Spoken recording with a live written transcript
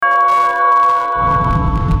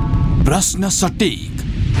प्रश्न सटीक,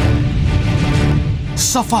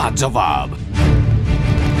 सफा जवाब,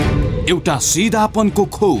 एउटा सिधापनको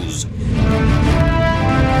खोज,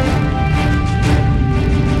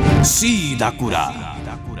 सीधा कुरा।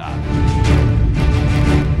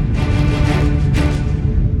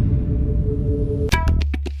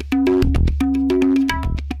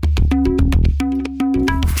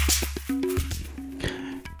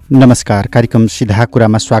 नमस्कार, कार्यक्रम सीधा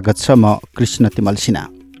कुरामा स्वागत छ। म कृष्ण तिमल Sinha.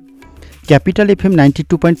 Capital FM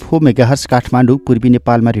 92.4 megahertz Kathmandu, पूर्वी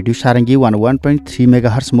नेपालमा रेडियो सारङ्गी 101.3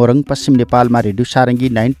 मेगाहर्स मोरङ, पश्चिम नेपालमा रेडियो सारङ्गी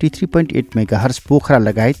 93.8 मेगाहर्स पोखरा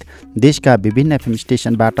लगायत देशका विभिन्न एफएम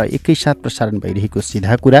स्टेशनबाट एकैसाथ प्रसारण भइरहेको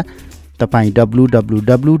सीधा कुरा तपाईँ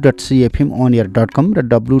www.cfmonair.com र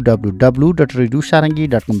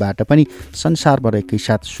www.radiosarangi.com बाट पनि संसारभर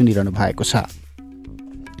एकैसाथ सुनिरहनु भएको छ।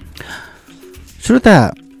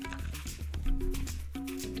 श्रोता,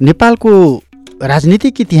 नेपालको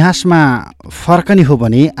राजनीतिक इतिहासमा फर्कने हो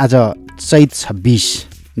भने आज चैत 26,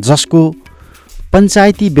 जसको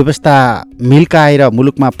पञ्चायती व्यवस्था मिल्काएर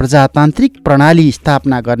मुलुकमा प्रजातान्त्रिक प्रणाली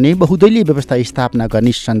स्थापना गर्ने, बहुदलीय व्यवस्था स्थापना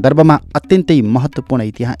गर्ने सन्दर्भमा अत्यन्तै महत्त्वपूर्ण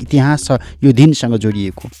इतिहास छ यो दिनसँग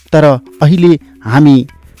जोडिएको। तर अहिले हामी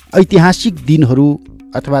ऐतिहासिक दिनहरू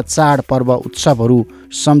अथवा चाडपर्व उत्सवहरू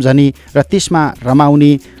सम्झने र त्यसमा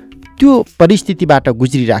रमाउने त्यो परिस्थितिबाट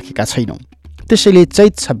गुज्रिराखेका छैनौँ। त्यसैले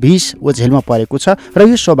चैत 26 ओझेलमा परेको छ र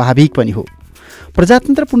यो स्वाभाविक पनि हो।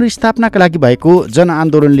 प्रजातन्त्र पुनर्स्थापनाका लागि भएको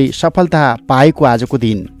जनआन्दोलनले सफलता पाएको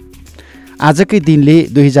आजकै दिनले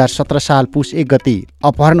 2017 साल पुस 1 गते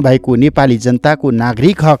अपहरण भएको नेपाली जनताको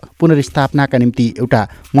नागरिक हक पुनर्स्थापनाका निम्ति एउटा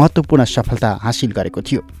महत्त्वपूर्ण सफलता हासिल गरेको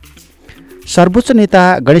थियो। सर्वोच्च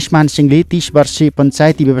नेता गणेशमान सिंहले 30 वर्षे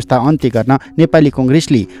पञ्चायती व्यवस्था अन्त्य गर्न नेपाली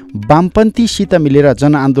कङ्ग्रेसले वामपन्थीसित मिलेर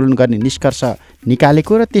जनआन्दोलन गर्ने निष्कर्ष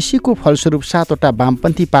निकालेको र त्यसैको फलस्वरूप 7वटा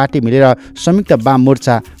वामपन्थी पार्टी मिलेर संयुक्त वाम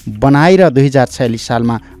मोर्चा बनाएर 2046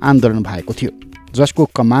 सालमा आन्दोलन भएको थियो, जसको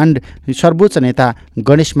कमान्ड सर्वोच्च नेता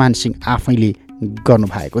गणेशमान सिंह आफैले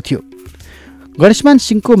गर्नुभएको थियो। गणेशमान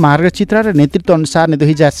सिंहको मार्गचित्र र नेतृत्व अनुसार नै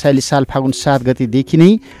 2046 साल फागुन 7 गतेदेखि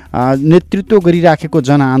नै नेतृत्व गरिराखेको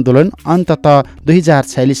जनआन्दोलन अन्ततः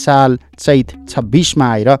 2046 साल चैत 26मा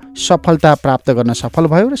आएर सफलता प्राप्त गर्न सफल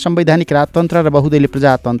भयो र संवैधानिक राजतन्त्र र बहुदलीय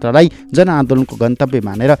प्रजातन्त्रलाई जनआन्दोलनको गन्तव्य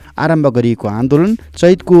मानेर आरम्भ गरिएको आन्दोलन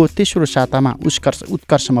चैतको तेस्रो सातामा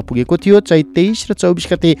उत्कर्षमा पुगेको थियो। चैत 23 र 24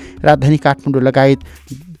 गते राजधानी काठमाडौँ लगायत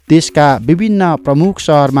देशका विभिन्न प्रमुख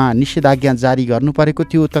सहरमा निषेधाज्ञा जारी गर्नु परेको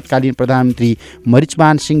थियो। तत्कालीन प्रधानमन्त्री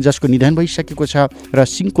मरिचमान सिंह, जसको निधन भइसकेको छ, र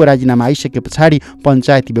सिंहको राजीनामा आइसके पछाडि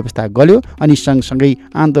पञ्चायती व्यवस्था गल्यो अनि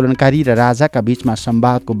सँगसँगै आन्दोलनकारी र राजाका बीचमा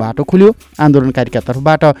संवादको बाटो खुल्यो। आन्दोलनकारीका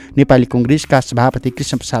तर्फबाट नेपाली कङ्ग्रेसका सभापति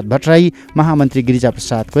कृष्णप्रसाद भट्टराई, महामन्त्री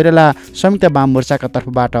गिरिजाप्रसाद कोइराला, संयुक्त वाम मोर्चाका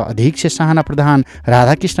तर्फबाट अध्यक्ष साहना प्रधान,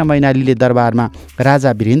 राधाकृष्ण मैनालीले दरबारमा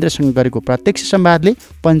राजा वीरेन्द्रसँग गरेको प्रत्यक्ष संवादले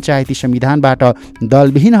पञ्चायती संविधानबाट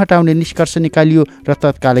दलविहीन हटाउने निष्कर्ष निकालियो र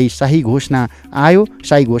तत्कालै शाही घोषणा आयो।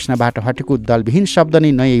 शाही घोषणाबाट हटेको दलविहीन शब्द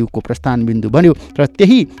नै नयाँ युगको प्रस्थान बिन्दु बन्यो र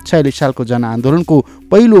त्यही 46 सालको जनआन्दोलनको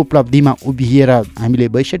पहिलो उपलब्धिमा उभिएर हामीले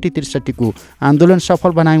 62-63 आन्दोलन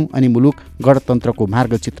सफल बनायौँ अनि मुलुक गणतन्त्रको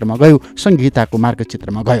मार्गचित्रमा गयो, संहिताको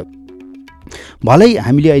मार्गचित्रमा गयो। भलै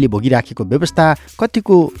हामीले अहिले भोगिराखेको व्यवस्था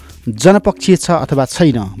कतिको जनपक्षीय छ अथवा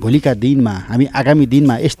छैन, भोलिका दिनमा हामी आगामी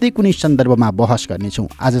दिनमा यस्तै कुनै सन्दर्भमा बहस गर्नेछौँ।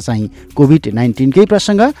 आज चाहिँ कोभिड-19कै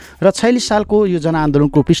प्रसङ्ग र 46 सालको यो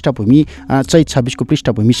जनआन्दोलनको पृष्ठभूमि, चैत 26को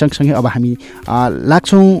पृष्ठभूमि सँगसँगै अब हामी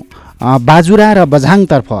लाग्छौँ बाजुरा र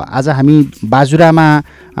बझाङतर्फ। आज हामी बाजुरामा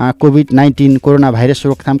कोभिड-19 कोरोना भाइरस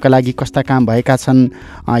रोकथामका लागि कस्ता काम भएका छन्,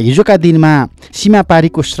 हिजोका दिनमा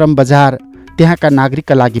सीमापारीको श्रम बजार त्यहाँका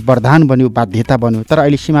नागरिकका लागि वरदान बन्यो, बाध्यता बन्यो, तर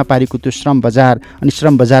अहिले सीमापारीको त्यो श्रम बजार अनि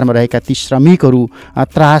श्रम बजारमा रहेका ती श्रमिकहरू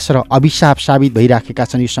त्रास र अभिशाप साबित भइराखेका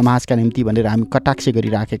छन् यो समाजका निम्ति भनेर हामी कटाक्ष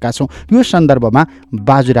गरिराखेका छौँ। यो सन्दर्भमा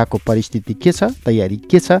बाजुराको परिस्थिति के छ, तयारी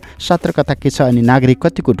के छ, सतर्कता के छ अनि नागरिक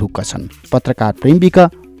कतिको ढुक्क छन्? पत्रकार प्रेम विक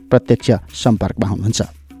प्रत्यक्ष सम्पर्कमा हुनुहुन्छ।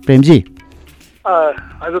 प्रेमजी,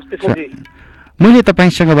 मैले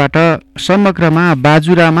तपाईँसँगबाट समग्रमा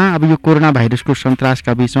बाजुरामा अब यो कोरोना भाइरसको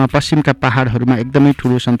सन्तासका बिचमा पश्चिमका पहाडहरूमा एकदमै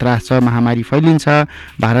ठुलो सन्तास छ, महामारी फैलिन्छ,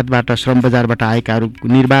 भारतबाट श्रम बजारबाट आएकाहरू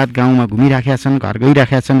निर्वाध गाउँमा घुमिराखेका छन्, घर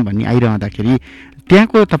गइराखेका छन् भन्ने आइरहँदाखेरि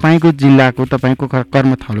त्यहाँको तपाईँको जिल्लाको, तपाईँको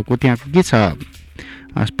कर्मथलोको त्यहाँको के छ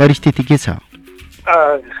परिस्थिति, के छ?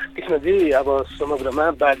 कृष्णजी, अब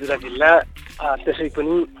समग्रमा बाजुरा जिल्ला त्यसै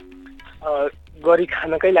पनि गरी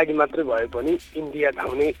खानकै लागि मात्रै भए पनि इन्डिया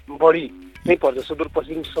धाउने बढी नै पर्छ।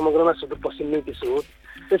 सुदूरपश्चिम, समग्रमा सुदूरपश्चिम नै त्यसो हो।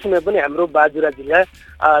 त्यसैमा पनि हाम्रो बाजुरा जिल्ला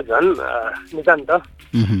झन् नितान्त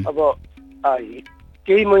अब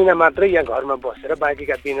केही महिना मात्रै यहाँ घरमा बसेर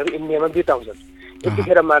बाँकीका दिनहरू इन्डियामा बिताउँछन्।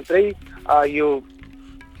 यतिखेर मात्रै यो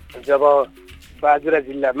जब बाजुरा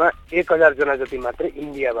जिल्लामा 1000 जना जति मात्रै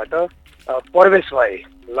इन्डियाबाट प्रवेश भए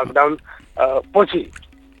लकडाउन पछि।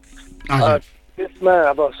 त्यसमा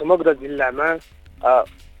अब समग्र जिल्लामा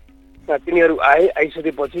तिनीहरू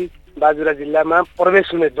आइसकेपछि बाजुरा जिल्लामा प्रवेश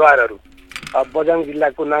हुने द्वारहरू बझाङ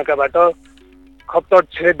जिल्लाको नाकाबाट खप्तड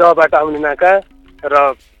छेडबाट आउने नाका र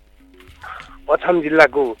अछाम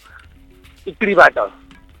जिल्लाको इक्रीबाट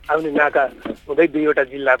आउने नाका हुँदै 2वटा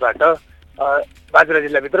जिल्लाबाट बाजुरा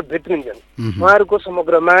जिल्लाभित्र भित्रिन्छन्। उहाँहरूको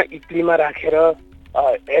समग्रमा इक्रीमा राखेर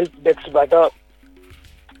हेल्प डेस्कबाट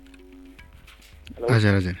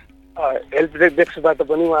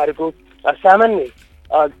पनि उहाँहरूको सामान्य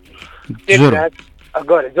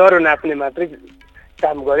ज्वरो नाप्ने मात्रै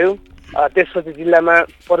काम गर्यो। त्यसपछि जिल्लामा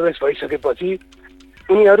प्रवेश भइसकेपछि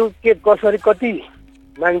उनीहरू के कसरी कति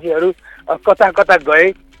मान्छेहरू कता कता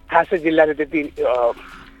गए खासै जिल्लाले त्यति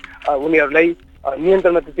उनीहरूलाई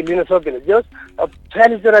नियन्त्रणमा त्यति लिन सकेन। जस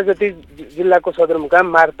 46 जना जति जिल्लाको सदरमुकाम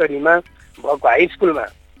मार्तडीमा भएको हाई स्कुलमा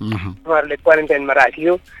उहाँहरूले क्वारेन्टाइनमा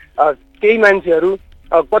राखियो। केही मान्छेहरू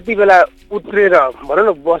कति बेला उत्रेर भनौँ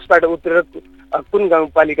न बसबाट उत्रेर कुन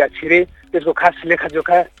गाउँपालिका छिरे त्यसको खास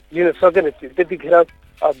लेखाजोखा लिन सकेन। त्यतिखेर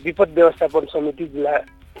विपद व्यवस्थापन समिति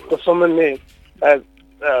जिल्लाको समन्वय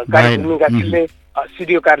भूमिका खेल्ने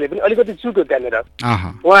सिडिओ कार्यालय पनि अलिकति चुक्यो त्यहाँनिर।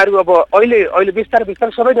 उहाँहरू अब अहिले बिस्तारै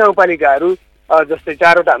बिस्तारै सबै गाउँपालिकाहरू जस्तै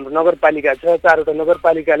 4वटा हाम्रो नगरपालिका छ, 4वटा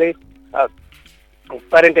नगरपालिकाले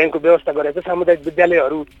क्वारेन्टाइनको व्यवस्था गरेको छ। सामुदायिक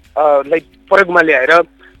विद्यालयहरूलाई प्रयोगमा ल्याएर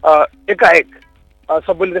एकाएक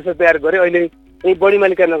सबैले त्यसो तयार गरे। अहिले यही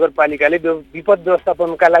बढीमालिका नगरपालिकाले विपद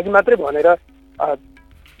व्यवस्थापनका लागि मात्रै भनेर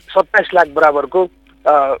 27 लाख बराबरको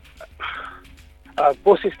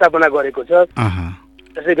कोष स्थापना गरेको छ।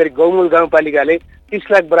 त्यसै गरी गौमूल गाउँपालिकाले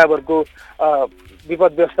 30 लाख बराबरको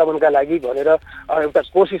विपद व्यवस्थापनका लागि भनेर एउटा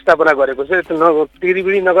कोष स्थापना गरेको छ।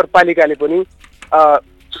 त्रिवेणी नगरपालिकाले पनि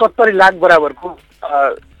 70 लाख बराबरको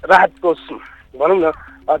राहत कोष भनौँ न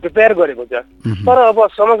त्यो तयार गरेको छ। तर अब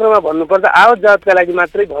समग्रमा भन्नुपर्दा आवत जावतका लागि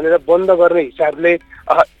मात्रै भनेर बन्द गर्ने हिसाबले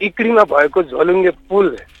इक्रीमा भएको झोलुङ्गे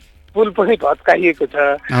पुल पनि भत्काइएको छ।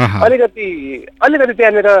 अलिकति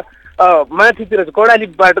त्यहाँनिर माथितिर कर्णाली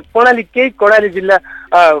जिल्ला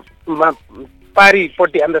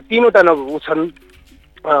पारीपट्टि हाम्रा 3वटा नगर छन्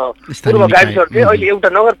पूर्व गाविसहरू चाहिँ अहिले एउटा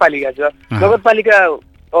नगरपालिका छ। नगरपालिका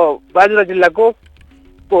बाजुरा जिल्लाको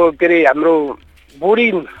के अरे हाम्रो बोडी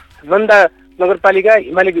नन्दा नगरपालिका,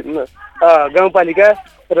 हिमाली गाउँपालिका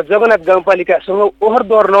र जगन्नाथ गाउँपालिकासँग ओहोर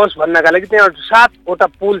दोहोर नहोस् भन्नका लागि त्यहाँ 7वटा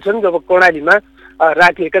पुल छन्। जब कर्णालीमा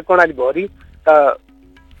राखिएका कर्णालीभरि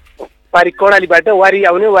पारी कर्णालीबाट वारी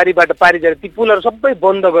आउने, वारीबाट पारी जाने ती पुलहरू सबै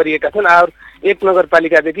बन्द गरिएका छन्। एक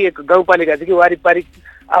नगरपालिकादेखि एक गाउँपालिकादेखि वारी पारी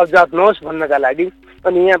आवजात नहोस् भन्नका लागि।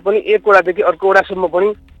 अनि यहाँ पनि एक वडादेखि अर्को वडासम्म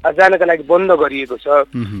पनि जानका लागि बन्द गरिएको छ।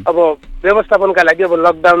 अब व्यवस्थापनका लागि अब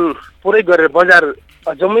लकडाउन पुरै गरेर बजार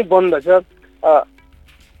जम्मै बन्द छ।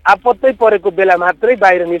 आपत्तै परेको बेला मात्रै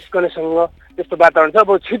बाहिर निस्कनेसँग त्यस्तो वातावरण छ। अब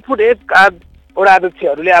छिटफुट एक आध वडा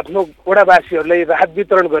अध्यक्षहरूले आफ्नो वडावासीहरूलाई राहत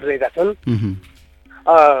वितरण गरिरहेका छन्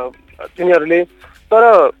तिनीहरूले। तर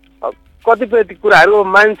कतिपय कुराहरू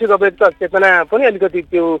मान्छेको अब एक चेतना पनि अलिकति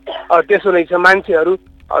त्यसो नै छ। मान्छेहरू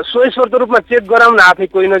स्वयस्फूर्त रूपमा चेक गराउन आफै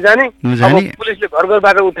कोही नजाने, अब पुलिसले घर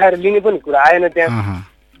घरबाट उठाएर लिने पनि कुरा आएन त्यहाँ।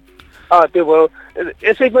 त्यो भयो।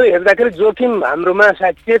 यसै पनि हेर्दाखेरि जोखिम हाम्रोमा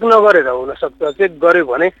सायद चेक नगरेर हुनसक्छ। चेक गर्यो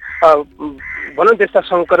भने भनौँ त्यस्ता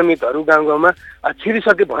सङ्क्रमितहरू गाउँमा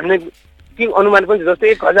छिरिसके भन्ने कि अनुमान पनि।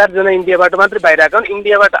 जस्तै 1000 जना इन्डियाबाट मात्रै बाहिर आएका,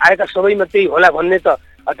 इन्डियाबाट आएका सबैमा त्यही होला भन्ने त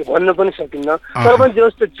त्यो भन्न पनि सकिन्न। तर पनि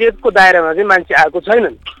जस्तो चेकको दायरामा चाहिँ मान्छे आएको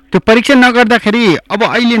छैनन्। त्यो परीक्षण नगर्दाखेरि अब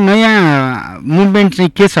अहिले नयाँ मुभमेन्ट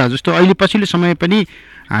चाहिँ के छ? जस्तो अहिले पछिल्लो समय पनि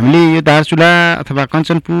हामीले यो दार्चुला अथवा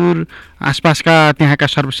कञ्चनपुर आसपासका त्यहाँका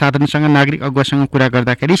सर्वसाधारणसँग नागरिक अगुवासँग कुरा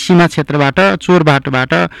गर्दाखेरि सीमा क्षेत्रबाट चोर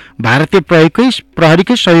बाटोबाट भारतीय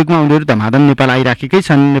प्रहरीकै सहयोगमा उनीहरू धमाधम नेपाल आइराखेकै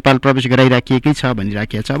छन्, नेपाल प्रवेश गराइराखिएकै छ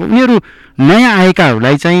भनिराखेको छ। अब उनीहरू नयाँ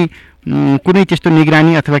आएकाहरूलाई चाहिँ कुनै त्यस्तो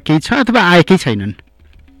निगरानी अथवा केही छ अथवा आएकै छैनन्?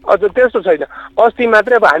 अझ त्यस्तो छैन। अस्ति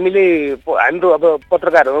मात्रै अब हाम्रो अब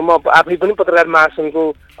पत्रकारहरू, म आफै पनि पत्रकार महासङ्घको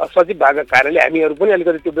सचिव भएको कारणले हामीहरू पनि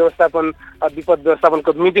अलिकति त्यो व्यवस्थापन विपद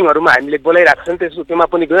व्यवस्थापनको मिटिङहरूमा हामीले बोलाइरहेको छौँ। त्यसमा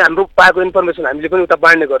पनि गयो। हाम्रो पाएको इन्फर्मेसन हामीले पनि उता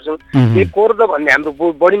बाँड्ने गर्छौँ। यो कोर्द भन्ने हाम्रो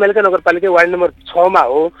बढीमालिका नगरपालिका वार्ड नम्बर 6 मा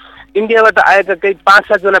हो। इन्डियाबाट आएका केही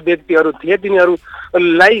 5-7 जना व्यक्तिहरू थिए।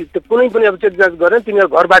 तिनीहरूलाई त्यो कुनै पनि अब चेक जाँच गरेर तिनीहरू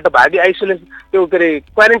घरबाट भागी आइसोलेसन त्यो के अरे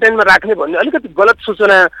क्वारेन्टाइनमा राख्ने भन्ने अलिकति गलत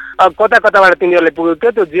सूचना कता कताबाट तिनीहरूलाई पुग्यो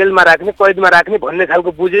क्या। त्यो जेलमा राख्ने, कैदमा राख्ने भन्ने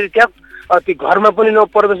खालको बुझेर क्या ती घरमा पनि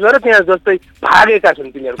नप्रवेश गरेर त्यहाँ जस्तै भागेका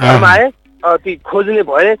छन्। तिनीहरू घरमा आए ती खोज्ने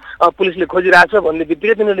भए पुलिसले खोजिरहेछ भन्ने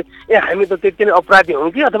बित्तिकै तिनीहरूले हामी त त्यति नै अपराधी हौँ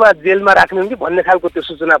कि अथवा जेलमा राख्ने हौँ कि भन्ने खालको त्यो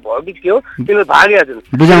सूचना भयो कि के हो तिनीहरू भागेका छन्।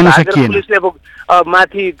 पुलिसले अब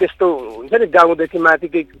माथि त्यस्तो हुन्छ नि गाउँदेखि माथि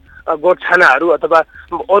केही गोठछानाहरू अथवा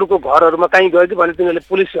अरूको घरहरूमा कहीँ गयो कि भने तिनीहरूले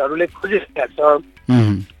पुलिसहरूले खोजिरहेका छ।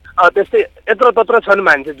 त्यस्तै यत्रो तत्र छन्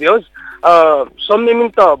मान्छे जे होस्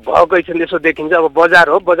संयमित त भएकै छन्। यसो देखिन्छ अब बजार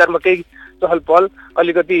हो, बजारमा केही चहल पहल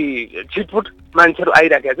अलिकति छिटफुट मान्छेहरू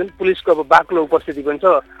आइराखेका छन्। पुलिसको अब बाक्लो उपस्थिति पनि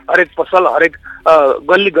छ। हरेक पसल हरेक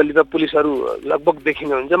गल्ली गल्लीमा पुलिसहरू लगभग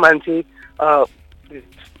देखिनुहुन्छ। मान्छे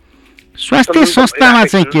स्वास्थ्य संस्थामा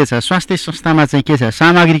चाहिँ के छ? स्वास्थ्य संस्थामा चाहिँ के छ?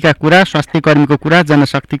 सामग्रीका कुरा, स्वास्थ्य कर्मीको कुरा,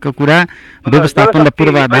 जनशक्तिको कुरा, व्यवस्थापन र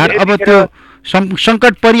पूर्वाधार। अब त्यो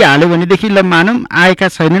सङ्कट परिहाल्यो भनेदेखि ल मानौँ आएका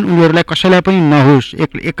छैनन्, उनीहरूलाई कसैलाई पनि नहोस्।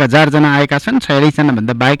 1000 जना आएका छन्, 46 जना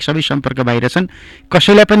भन्दा बाहेक सबै सम्पर्क बाहिर छन्,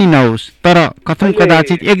 कसैलाई पनि नहोस्। तर कथम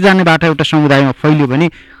कदाचित एकजनाबाट एउटा समुदायमा फैलियो भने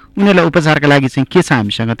उनीहरूलाई उपचारका लागि चाहिँ के छ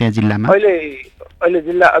हामीसँग त्यहाँ जिल्लामा? अहिले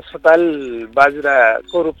जिल्ला अस्पताल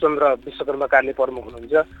बाजुराको रूपचन्द्र विश्वकर्मा कार्यालय प्रमुख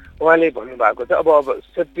हुनुहुन्छ, उहाँले भन्नुभएको छ अब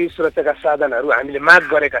सेफ्टी सुरक्षाका साधनहरू हामीले माग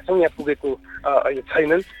गरेका छौँ, यहाँ पुगेको अहिले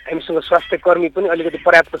छैनन्। हामीसँग स्वास्थ्य कर्मी पनि अलिकति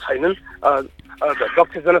पर्याप्त छैनन्,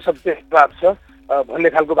 दक्ष जनशक्ति अभाव छ भन्ने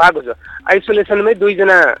खालको भएको छ। आइसोलेसनमै 2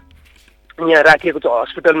 जना यहाँ राखिएको छ।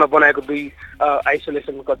 हस्पिटलमा बनाएको 2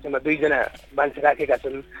 आइसोलेसन कक्षमा 2 जना मान्छे राखेका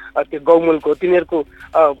छन्। त्यो गौमूलको तिनीहरूको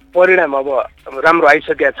परिणाम अब राम्रो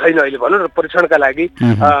आइसकेका छैन अहिले भनौँ र परीक्षणका लागि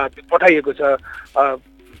पठाइएको छ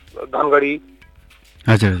धनगढी।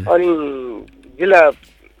 अनि जिल्ला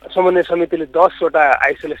समन्वय समितिले 10वटा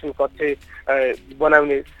आइसोलेसन कक्ष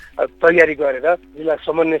बनाउने तयारी गरेर जिल्ला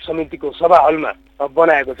समन्वय समितिको सभा हलमा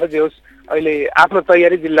बनाएको छ। जे होस् अहिले आफ्नो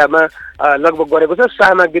तयारी जिल्लामा लगभग गरेको छ।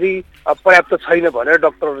 सामग्री पर्याप्त छैन भनेर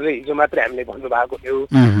डाक्टरहरूले हिजो मात्रै हामीले भन्नुभएको थियो।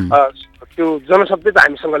 त्यो जनशक्ति त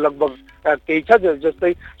हामीसँग लगभग केही छ।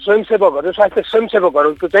 जस्तै स्वयंसेवकहरू, स्वास्थ्य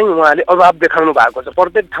स्वयंसेवकहरूको चाहिँ उहाँले अभाव देखाउनु भएको छ।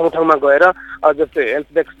 प्रत्येक ठाउँमा गएर जस्तै हेल्थ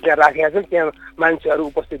डेस्क त्यहाँ राखेका छन्, त्यहाँ मान्छेहरू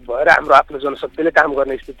उपस्थित भएर हाम्रो आफ्नो जनशक्तिले काम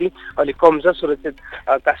गर्ने स्थिति अलिक कम छ।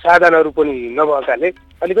 सुरक्षितका साधनहरू पनि नभएकाले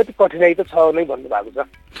अलिकति कठिनाइ त छ नै भन्नुभएको छ।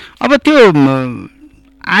 अब त्यो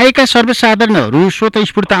आएका सर्वसाधारणहरू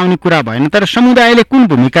स्वतस्फूर्त आउने कुरा भएन, तर समुदायले कुन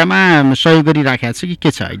भूमिकामा सहयोग गरिराखेको छ कि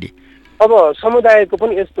के छ अहिले? अब समुदायको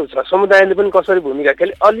पनि यस्तो छ, समुदायले पनि कसरी भूमिका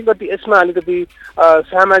खेले अलिकति यसमा अलिकति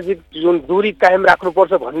सामाजिक जुन दूरी कायम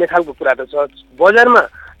राख्नुपर्छ भन्ने खालको कुरा त छ। बजारमा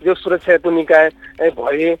जो सुरक्षाको निकाय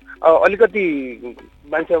भए अलिकति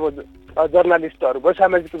मान्छे अब जर्नालिस्टहरू भयो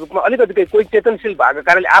सामाजिक रूपमा अलिकति कोही चेतनशील भएको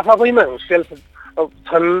कारणले आफैमा सेल्फ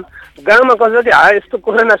छन्। गाउँमा कसरी यस्तो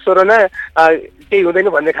कोरोना केही हुँदैन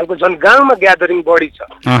भन्ने खालको झन् गाउँमा ग्यादरिङ बढी छ।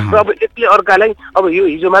 र अब यसले अर्कालाई अब यो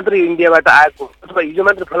हिजो मात्रै इन्डियाबाट आएको अथवा हिजो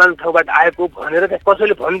मात्रै फलानु ठाउँबाट आएको भनेर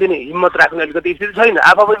कसैले भनिदिने हिम्मत राख्ने अलिकति स्थिति छैन।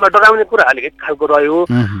 आफैमा डराउने कुरा अलिक खालको रह्यो।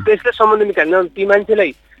 त्यसले सम्बन्ध निकाल्न ती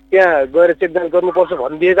मान्छेलाई त्यहाँ गएर चेकजान गर्नुपर्छ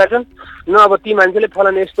भनिदिएका छन्। न अब ती मान्छेले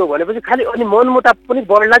फलानु यस्तो भनेपछि खालि अनि मनमुटाप पनि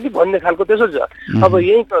बढ्ला कि भन्ने खालको त्यसो छ। अब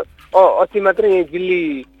यहीँ अस्ति मात्रै यहीँ दिल्ली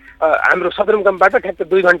हाम्रो सदरमुकामबाट ठ्याक्क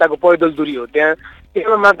 2 घन्टाको पैदल दूरी हो।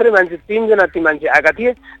 त्यहाँ मात्रै मान्छे 3 जना ती मान्छे आएका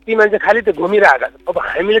थिए। ती मान्छे खालि त्यो घुमिरहेका छन्। अब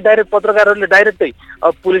हामीले डाइरेक्ट पत्रकारहरूले डाइरेक्टै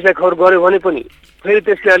पुलिसलाई खबर गऱ्यो भने पनि फेरि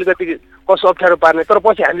त्यसले अलिकति कसो अप्ठ्यारो पार्ने। तर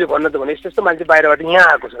पछि हामीले भन्न त भने यस्तो मान्छे बाहिरबाट यहाँ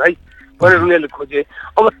आएको छ है भनेर उनीहरूले खोजे।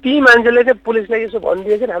 अब ती मान्छेले चाहिँ पुलिसलाई यसो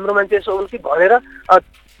भनिदिएछ हाम्रो मान्छे यसो हुन् कि भनेर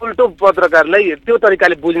उल्टो पत्रकारलाई त्यो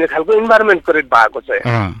तरिकाले बुझ्ने खालको इन्भाइरोमेन्ट क्रिएट भएको छ।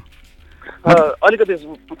 अलिकति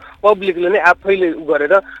पब्लिकले नै आफैले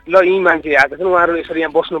गरेर ल यी मान्छे आएका छन् उहाँहरू यसरी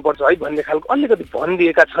यहाँ बस्नुपर्छ है भन्ने खालको अलिकति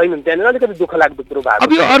भनिदिएका छैनन्। त्यहाँनिर अलिकति दुःख लाग्दो कुरो भएको छ।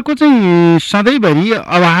 अब यो अर्को चाहिँ सधैँभरि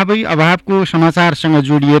अभावको समाचारसँग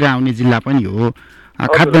जोडिएर आउने जिल्ला पनि हो।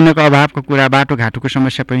 खाद्यान्नको अभावको कुरा, बाटोघाटोको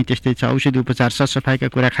समस्या पनि त्यस्तै छ, औषधि उपचार, सरसफाइका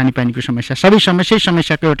कुरा, खानेपानीको समस्या, सबै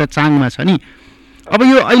समस्याको एउटा चाङमा छ नि। अब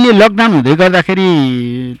यो अहिले लकडाउन हुँदै गर्दाखेरि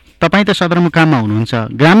तपाईँ त सदरमुकाममा हुनुहुन्छ,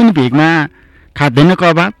 ग्रामीण भेगमा खाद्यान्नको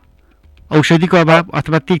अभाव, औषधिको अभाव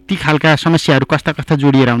अथवा ती खालका समस्याहरू कस्ता कस्ता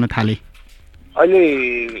जोडिएर आउन थाले? अहिले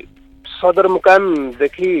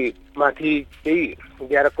सदरमुकामदेखि माथि केही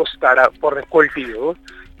 11 कोस टाढा पर्ने कोल्टी हो।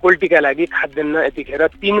 कोल्टीका लागि खाद्यान्न यतिखेर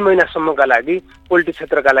 3 महिनासम्मका लागि पोल्ट्री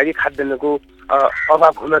क्षेत्रका लागि खाद्यान्नको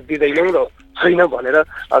अभाव हुन दिँदैनौँ र छैन भनेर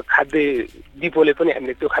खाद्य डिपोले पनि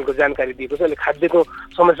हामीले त्यो खालको जानकारी दिएको छ। अहिले खाद्यको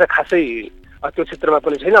समस्या खासै त्यो क्षेत्रमा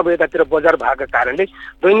पनि छैन। अब यतातिर बजार भएको कारणले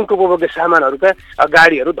दैनिक उपभोग्य सामानहरूका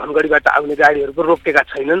गाडीहरू धनगढीबाट आउने गाडीहरू पनि रोकेका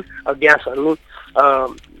छैनन्। ग्यासहरू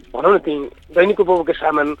भनौँ न त्यही दैनिक उपभोग्य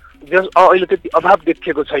सामान जस अहिले त्यति अभाव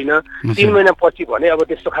देखिएको छैन। 3 महिनापछि भने अब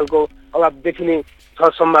त्यस्तो खालको अभाव देखिने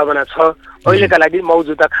सम्भावना छ। अहिलेका लागि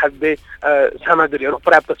मौजुदा खाद्य सामग्रीहरू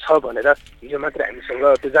पर्याप्त छ भनेर हिजो मात्रै हामीसँग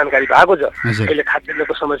त्यो जानकारी भएको छ। अहिले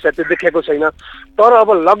खाद्यान्नको समस्या त्यो देखेको छैन। तर अब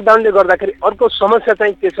लकडाउनले गर्दाखेरि अर्को समस्या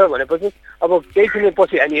चाहिँ के छ भनेपछि अब केही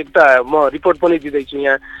दिनपछि हामी एउटा म रिपोर्ट पनि दिँदैछु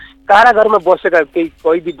यहाँ कारागारमा बसेका केही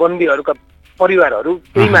कैदी बन्दीहरूका परिवारहरू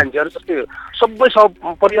केही मान्छेहरू जस्तै सबै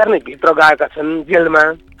परिवार नै भित्र गएका छन् जेलमा।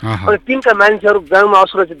 अनि तिनका मान्छेहरू गाउँमा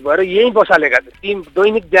असुरक्षित भएर यहीँ बसालेका छन्। ती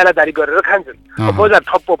दैनिक ज्यालादारी गरेर खान्छन्। बजार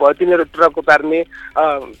ठप्प भयो तिनीहरू ट्रक उतार्ने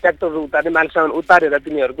ट्र्याक्टर उतार्ने माल सामान उतारेर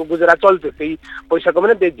तिनीहरूको गुजरा चल्थ्यो। त्यही पैसा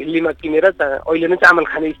कमाउने त्यही झिल्लीमा किनेर अहिले नै चामल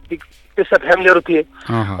खाने स्थिति त्यस्ता फ्यामिलीहरू थिए।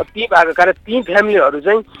 ती भएको कारण ती फ्यामिलीहरू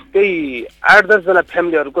चाहिँ त्यही 8-10 जना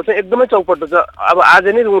फ्यामिलीहरूको चाहिँ एकदमै चौपटो छ। अब आज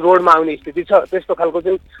नै रोडमा आउने स्थिति छ। त्यस्तो खालको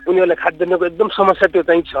चाहिँ उनीहरूलाई खाद्यान्नको एकदम समस्या त्यो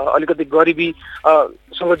चाहिँ छ। अलिकति गरिबी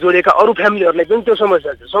सँग जोडिएका अरू फ्यामिलीहरूलाई पनि त्यो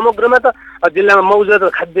समस्या छ। समग्रमा त जिल्लामा मौजुदा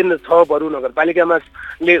खाद्यान्न छ बरु नगरपालिकामा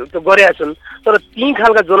त्यो गरेका छन्। तर ती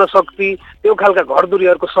खालका जनशक्ति त्यो खालका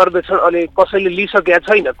घरधुरीहरूको सर्वेक्षण अहिले कसैले लिइसकेका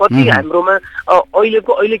छैन। कति हाम्रोमा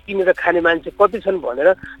अहिले किनेर खाने मान्छे कति छन् भनेर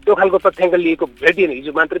त्यो खालको तथ्याङ्क लिएको भेटिएन।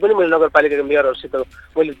 हिजो मात्रै पनि मैले नगरपालिकाका मेयरहरूसित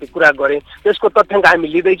मैले त्यो कुरा गरेँ। त्यसको तथ्याङ्क हामी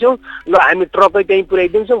लिँदैछौँ। ल हामी ट्रकै त्यहीँ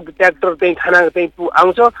पुर्याइदिन्छौँ। ट्र्याक्टर त्यहीँ खाना त्यहीँ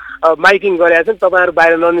आउँछ। माइकिङ गरेका छन्। तपाईँहरू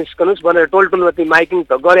बाहिर ननिस्कनुहोस् भनेर टोलमा त्यही माइकिङ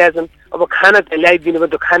त गरेका छन्। अब खाना त्यहाँ ल्याइदिने भने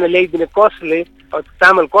त्यो खाना ल्याइदिने कसले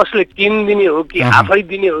चामल कसले किनिदिने हो कि आफै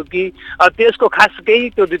दिने हो कि त्यसको खास केही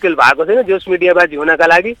त्यो डिटेल भएको छैन। जस मिडियाबाजी हुनका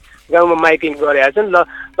लागि गाउँमा माइकिङ गरेका छन्। ल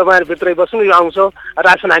तपाईँहरू भित्रै बस्नु यो आउँछ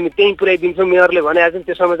रासन हामी त्यहीँ पुर्याइदिन्छौँ मेयरले भनेका छन्।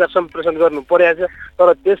 त्यो समाचार सम्प्रेषण गर्नु परेको छ। तर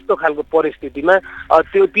त्यस्तो खालको परिस्थितिमा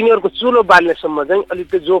त्यो तिनीहरूको चुलो बाल्नेसम्म चाहिँ अलिक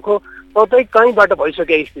त्यो जोखो कतै कहीँबाट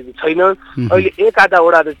भइसकेको स्थिति छैन। अहिले एक आधा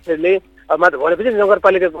वडा अध्यक्षले भनेपछि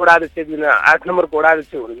नगरपालिकाको वडा अध्यक्ष 8 नम्बरको वडा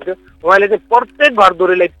अध्यक्ष हुनुहुन्थ्यो। उहाँले चाहिँ प्रत्येक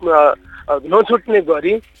घरधुरीलाई नछुट्ने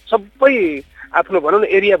गरी सबै आफ्नो भनौँ न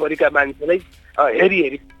एरियाभरिका मान्छेलाई हेरी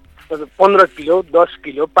 15 किलो 10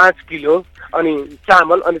 किलो 5 किलो अनि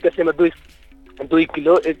चामल अनि त्यसैमा 2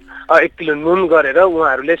 किलो 1 किलो नुन गरेर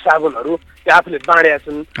उहाँहरूले साबुनहरू त्यो आफूले बाँडेका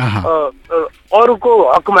छन्। अरूको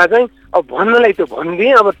हकमा चाहिँ अब भन्नलाई त्यो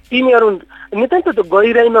भनिदिएँ। अब तिनीहरू नितान्त त्यो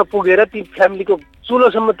गहिराइमा पुगेर ती फ्यामिलीको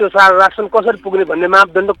चुलोसम्म त्यो रासन कसरी पुग्ने भन्ने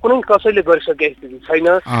मापदण्ड कुनै कसैले गरिसकेको स्थिति छैन।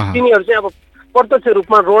 तिनीहरू चाहिँ अब प्रत्यक्ष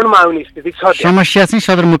रूपमा रोडमा आउने स्थिति छ। समस्या चाहिँ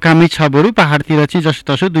सदरमुकामै छ बरु पहाडतिर चाहिँ जसो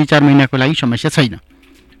तसो 2-4 महिनाको लागि समस्या छैन।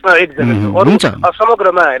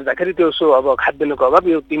 समग्रमा हेर्दाखेरि त्यो अब खाद्यान्नको अभाव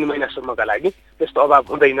यो 3 महिनासम्मका लागि त्यस्तो अभाव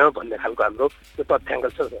हुँदैन भन्ने खालको हाम्रो त्यो तथ्याङ्क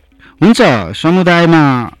छ। हुन्छ समुदायमा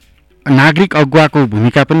नागरिक अगुवाको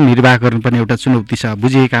भूमिका पनि निर्वाह गर्नुपर्ने एउटा चुनौती छ।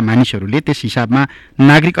 बुझेका मानिसहरूले त्यस हिसाबमा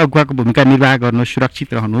नागरिक अगुवाको भूमिका निर्वाह गर्नुहोस्, सुरक्षित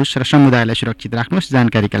रहनुहोस् र समुदायलाई सुरक्षित राख्नुहोस्।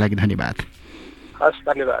 जानकारीका लागि धन्यवाद। हस्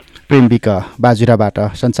धन्यवाद। प्रेम विक बाजुराबाट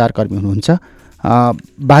सञ्चारकर्मी हुनुहुन्छ।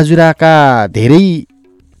 बाजुराका धेरै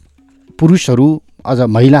पुरुषहरू अझ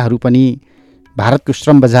महिलाहरू पनि भारतको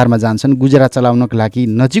श्रम बजारमा जान्छन् गुजरा चलाउनको लागि।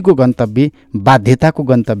 नजिकको गन्तव्य बाध्यताको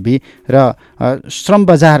गन्तव्य र श्रम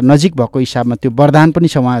बजार नजिक भएको हिसाबमा त्यो वरदान पनि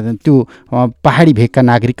छ उहाँ त्यो पहाडी भेगका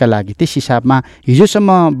नागरिकका लागि। त्यस हिसाबमा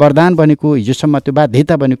हिजोसम्म वरदान बनेको हिजोसम्म त्यो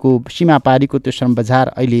बाध्यता बनेको सीमा पारीको त्यो श्रम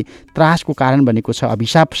बजार अहिले त्रासको कारण बनेको छ,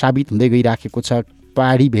 अभिशाप साबित हुँदै गइराखेको छ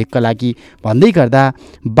पहाडी भेगका लागि भन्दै गर्दा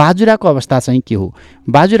बाजुराको अवस्था चाहिँ के हो?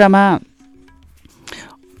 बाजुरामा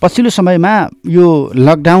पछिल्लो समयमा यो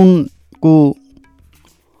लकडाउनको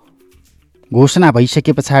घोषणा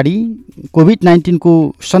भइसके पछाडि कोभिड-19 को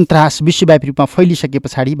सन्तास विश्वव्यापी रूपमा फैलिसके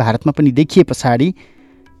पछाडि भारतमा पनि देखिए पछाडि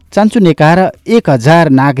चान्चु नेकाएर 1000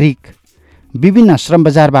 नागरिक विभिन्न श्रम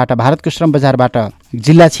बजारबाट भारतको श्रम बजारबाट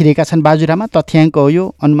जिल्ला छिरेका छन्। बाजुरामा तथ्याङ्क हो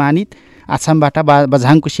यो अनुमानित। आसामबाट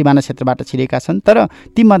बझाङको सिमाना क्षेत्रबाट छिरेका छन्। तर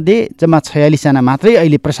तीमध्ये जम्मा 46 जना मात्रै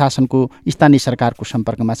अहिले प्रशासनको स्थानीय सरकारको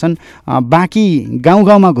सम्पर्कमा छन्। बाँकी गाउँ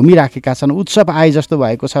गाउँमा घुमिराखेका छन्। उत्सव आए जस्तो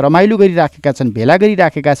भएको छ, रमाइलो गरिराखेका छन्, भेला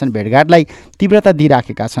गरिराखेका छन्, भेटघाटलाई तीव्रता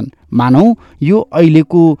दिइराखेका छन्। मानौ यो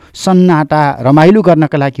अहिलेको सन्नाटा रमाइलो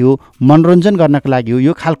गर्नका लागि हो, मनोरञ्जन गर्नका लागि हो,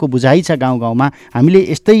 यो खालको बुझाइ छ गाउँ गाउँमा। हामीले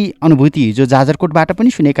यस्तै अनुभूति हिजो जाजरकोटबाट पनि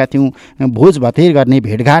सुनेका थियौँ। भोज भतेर गर्ने,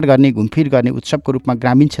 भेटघाट गर्ने, घुमफिर गर्ने उत्सवको रूपमा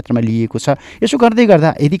ग्रामीण क्षेत्रमा लिइएको छ। यसो गर्दै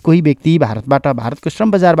गर्दा यदि कोही व्यक्ति भारतको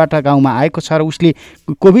श्रम बजारबाट गाउँमा आएको छ र उसले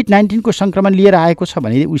कोभिड-19 को सङ्क्रमण लिएर आएको छ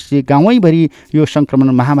भने उसले गाउँैभरि यो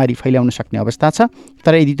सङ्क्रमण महामारी फैलाउन सक्ने अवस्था छ।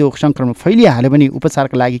 तर यदि त्यो सङ्क्रमण फैलिहाल्यो भने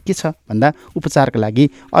उपचारको लागि के छ भन्दा उपचारको लागि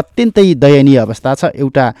अत्यन्तै दयनीय अवस्था छ।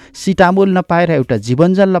 एउटा सिटामोल नपाएर, एउटा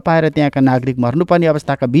जीवनजल नपाएर त्यहाँका नागरिक मर्नुपर्ने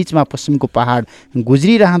अवस्थाका बिचमा पश्चिमको पहाड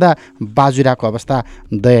गुज्रिरहँदा बाजुराको अवस्था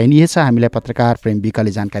दयनीय छ। हामीलाई पत्रकार प्रेम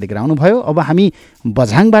विकले जानकारी गराउनुभयो। अब हामी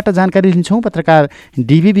बझाङबाट जानकारी लिन्छौँ। पत्रकार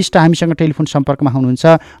डिबी बिष्ट हामीसँग टेलिफोन सम्पर्कमा हुनुहुन्छ।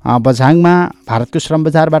 बझाङमा भारतको श्रम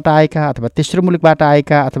बजारबाट आएका अथवा तेस्रो मुलुकबाट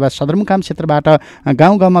आएका अथवा सदरमुकाम क्षेत्रबाट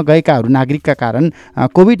गाउँ गाउँमा गएकाहरू नागरिकका कारण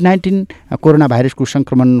कोभिड-19 कोरोना भाइरसको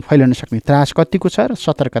सङ्क्रमण फैलन सक्ने त्रास कतिको छ र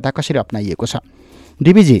सतर्कता कसरी अपनाइएको छ?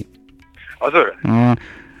 डिबीजी हजुर,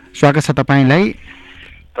 स्वागत छ तपाईँलाई।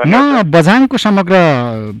 म बझाङको समग्र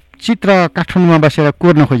चित्र काठमाडौँमा बसेर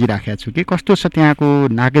कोर्न खोजिराखेको छु कि कस्तो छ त्यहाँको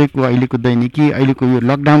नागरिकको अहिलेको दैनिकी, अहिलेको यो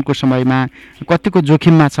लकडाउनको समयमा कतिको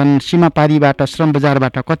जोखिममा छन्, सीमापारीबाट श्रम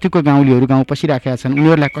बजारबाट कतिको गाउँलेहरू गाउँ पसिराखेका छन्,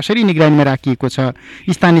 उनीहरूलाई कसरी निगरानीमा राखिएको छ,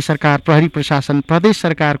 स्थानीय सरकार, प्रहरी प्रशासन, प्रदेश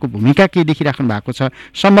सरकारको भूमिका के देखिराख्नु भएको छ,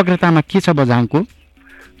 समग्रतामा के छ बझाङको?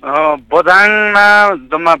 बझाङमा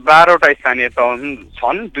जम्मा 12वटा स्थानीय तह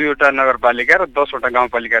छन्, 2वटा नगरपालिका र 10वटा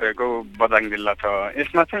गाउँपालिका रहेको बझाङ जिल्ला छ।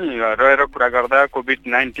 यसमा चाहिँ रहेर कुरा गर्दा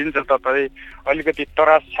कोभिड-19 जताततै अलिकति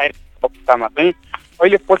त्रास छाएको अवस्थामा चाहिँ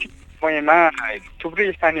अहिले पछि समयमा थुप्रै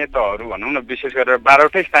स्थानीय तहहरू भनौँ न, विशेष गरेर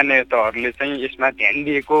 12वटै स्थानीय तहहरूले चाहिँ यसमा ध्यान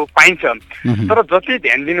दिएको पाइन्छ। तर जति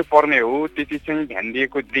ध्यान दिनुपर्ने हो त्यति चाहिँ ध्यान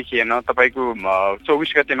दिएको देखिएन। तपाईँको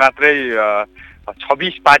 24 गते मात्रै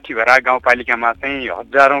 26 पाठीभरा गाउँपालिकामा चाहिँ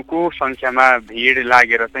हजारौंको संख्यामा भिड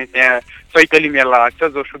लागेर चाहिँ त्यहाँ चैतली मेला लाग्छ,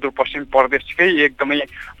 जो सुदूरपश्चिम प्रदेशकै एकदमै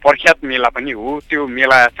प्रख्यात मेला पनि हो। त्यो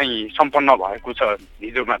मेला चाहिँ सम्पन्न भएको छ।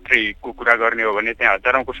 हिजो मात्रैको कुरा गर्ने हो भने त्यहाँ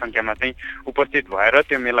हजारौंको संख्यामा चाहिँ उपस्थित भएर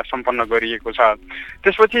त्यो मेला सम्पन्न गरिएको छ।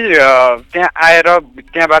 त्यसपछि त्यहाँ आएर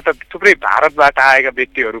त्यहाँबाट थुप्रै भारतबाट आएका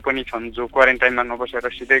व्यक्तिहरू पनि छन्, जो क्वारेन्टाइनमा नबसेर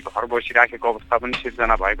सिधै घर बसिराखेको अवस्था पनि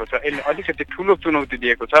सिर्जना भएको छ। यसले अलिकति ठुलो चुनौती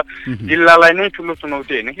दिएको छ। जिल्लालाई नै ठुलो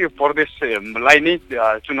चुनौती होइन कि, यो प्रदेशलाई नै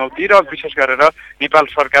चुनौती र विशेष गरेर नेपाल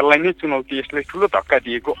सरकारलाई नै चुनौती, यसले ठुलो धक्का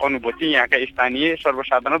दिएको अनुभूति यहाँका स्थानीय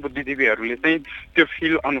सर्वसाधारण बुद्धिजीवीहरूले चाहिँ त्यो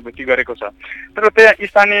फिल अनुभूति गरेको छ। तर त्यहाँ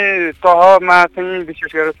स्थानीय तहमा चाहिँ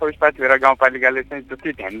विशेष गरेर 24 पाठीभरा गाउँपालिकाले चाहिँ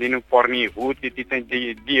जति ध्यान दिनुपर्ने हो त्यति चाहिँ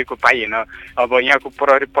दिएको पाइएन। अब यहाँको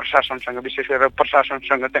प्रहरी प्रशासनसँग, विशेष गरेर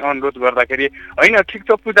प्रशासनसँग चाहिँ अनुरोध गर्दाखेरि होइन ठिक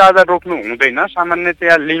छ, पूजाआजा रोक्नु हुँदैन, सामान्य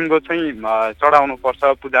त्यहाँ लिङ्गो चाहिँ चढाउनुपर्छ,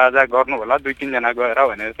 पूजाआजा गर्नु होला 2-3 जना गएर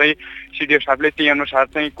भनेर चाहिँ सिडिओ साहबले त्यही अनुसार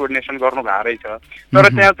चाहिँ कोर्डिनेसन गर्नु भएको रहेछ। तर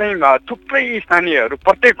त्यहाँ चाहिँ थुप्रै स्थानीयहरू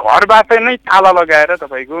प्रत्येक घरबाट नै ताला लगाएर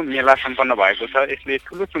तपाईँको मेला सम्पन्न भएको छ। यसले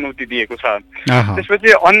ठुलो चुनौती दिएको छ।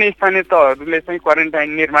 त्यसपछि अन्य स्थानीय तहहरूले चाहिँ क्वारेन्टाइन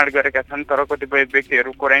निर्माण गरेका छन्, तर कतिपय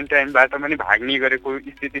व्यक्तिहरू क्वारेन्टाइनबाट पनि भाग्ने गरेको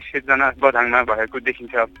स्थिति सिर्जना बझाङमा भएको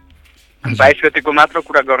देखिन्छ। 22 गतिको मात्र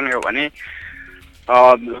कुरा गर्ने हो भने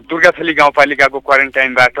दुर्गाथली गाउँपालिकाको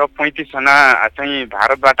क्वारेन्टाइनबाट 35 जना चाहिँ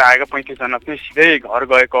भारतबाट आएका 35 जना चाहिँ सिधै घर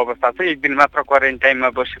गएको अवस्था छ। एक दिन मात्र क्वारेन्टाइनमा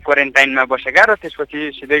बसेका र त्यसपछि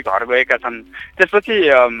सिधै घर गएका छन्। त्यसपछि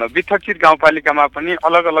बिथकचिर गाउँपालिकामा पनि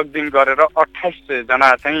अलग अलग दिन गरेर 28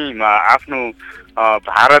 जना चाहिँ आफ्नो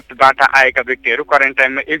भारतबाट आएका व्यक्तिहरू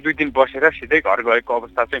क्वारेन्टाइनमा 1-2 दिन बसेर सिधै घर गएको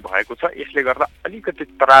अवस्था चाहिँ भएको छ। यसले गर्दा अलिकति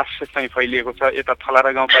त्रास चाहिँ फैलिएको छ। यता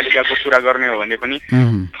थलारा गाउँपालिकाको कुरा गर्ने हो भने पनि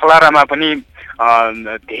थलारामा पनि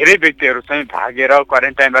धेरै व्यक्तिहरू चाहिँ भागेर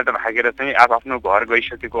क्वारेन्टाइनबाट भागेर चाहिँ आफ्नो घर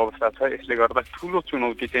गइसकेको अवस्था छ। यसले गर्दा ठुलो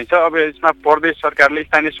चुनौती चाहिँ छ। अब यसमा प्रदेश सरकारले,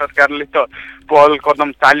 स्थानीय सरकारले त पहल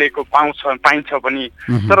कदम चालेको पाइन्छ पनि,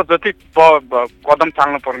 तर जति कदम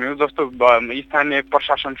चाल्नु पर्ने हो, जस्तो स्थानीय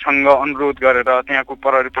प्रशासनसँग अनुरोध गरेर, त्यहाँको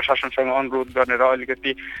प्रहरी प्रशासनसँग अनुरोध गरेर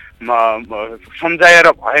अलिकति सम्झाएर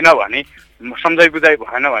भएन भने, सम्झाइ बुझाइ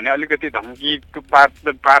भएन भने अलिकति धम्कीको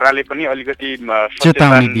पाराले पनि अलिकति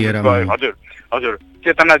हजुर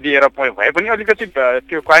चेतना दिएर भए पनि अलिकति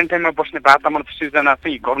त्यो क्वारेन्टाइनमा बस्ने वातावरण सिर्जना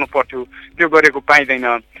चाहिँ गर्नु पर्थ्यो। त्यो गरेको पाइँदैन।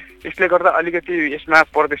 यसले गर्दा अलिकति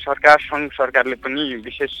यसमा प्रदेश सरकार, सङ्घ सरकारले पनि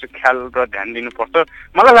विशेष ख्याल र ध्यान दिनुपर्छ।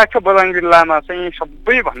 मलाई लाग्छ बझाङ जिल्लामा चाहिँ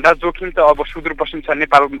सबैभन्दा जोखिम त अब सुदूरपश्चिम छ।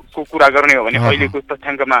 नेपालको कुरा गर्ने हो भने अहिलेको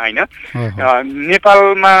तथ्याङ्कमा होइन,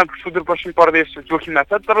 नेपालमा सुदूरपश्चिम प्रदेश जोखिममा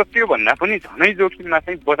छ, तर त्योभन्दा पनि झनै जोखिममा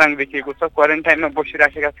चाहिँ बझाङ देखिएको छ। क्वारेन्टाइनमा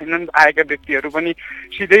बसिराखेका छैनन्, आएका व्यक्तिहरू पनि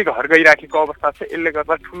सिधै घर गइराखेको अवस्था छ। यसले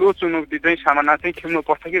गर्दा ठुलो चुनौती चाहिँ सामना चाहिँ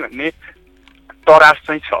खेल्नुपर्छ कि भन्ने तरास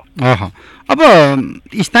चाहिँ छ। अब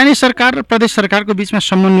स्थानीय सरकार र प्रदेश सरकारको बिचमा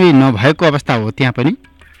समन्वय नभएको अवस्था हो त्यहाँ पनि।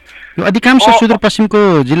 यो अधिकांश सुदूरपश्चिमको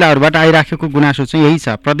जिल्लाहरूबाट आइराखेको गुनासो चाहिँ यही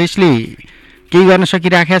छ। प्रदेशले केही गर्न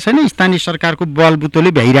सकिराखेका छैन, स्थानीय सरकारको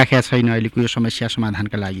बलबुतोले भ्याइराखेका छैन अहिलेको यो समस्या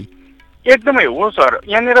समाधानका लागि। एकदमै हो सर।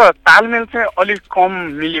 यहाँनिर तालमेल चाहिँ अलिक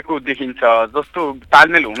कम मिलेको देखिन्छ। जस्तो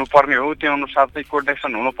तालमेल हुनुपर्ने हो त्यो अनुसार चाहिँ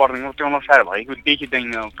कोर्डिनेसन हुनुपर्ने हो त्यो अनुसार भएको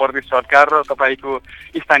देखिँदैन। प्रदेश सरकार र तपाईँको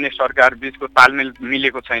स्थानीय सरकार बिचको तालमेल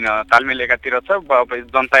मिलेको छैन। तालमेल एकातिर छ,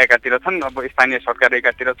 जनता एकातिर छन्, अब स्थानीय सरकार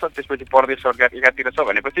एकातिर छ, त्यसपछि प्रदेश सरकार एकातिर छ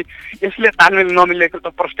भनेपछि यसले तालमेल नमिलेको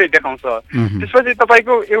त प्रष्टै देखाउँछ। त्यसपछि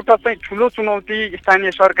तपाईँको एउटा चाहिँ ठुलो चुनौती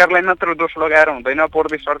स्थानीय सरकारलाई मात्र दोष लगाएर हुँदैन,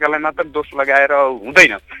 प्रदेश सरकारलाई मात्र दोष लगाएर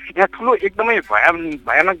हुँदैन। यहाँ ठुलो एकदमै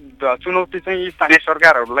भयानक चुनौती चाहिँ स्थानीय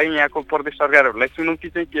सरकारहरूलाई, यहाँको प्रदेश सरकारहरूलाई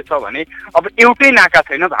चुनौती चाहिँ के छ भने अब एउटै नाका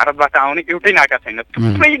छैन, भारतबाट आउने एउटै नाका छैन,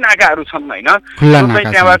 थुप्रै नाकाहरू छन् होइन।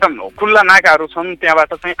 त्यहाँबाट खुल्ला नाकाहरू छन्,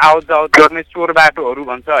 त्यहाँबाट चाहिँ आवत जावत गर्ने चोर बाटोहरू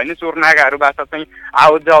भन्छ होइन, चोर नाकाहरूबाट चाहिँ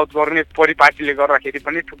आवत जावत गर्ने परिपाटीले गर्दाखेरि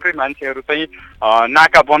पनि थुप्रै मान्छेहरू चाहिँ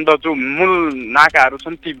नाका बन्द, जो मूल नाकाहरू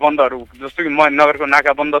छन् ती बन्दहरू, जस्तो कि नगरको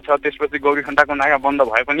नाका बन्द छ, त्यसपछि गौरीखण्डाको नाका बन्द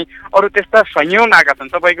भए पनि अरू त्यस्ता सयौँ नाका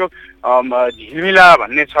छन्। तपाईँको झिलमिला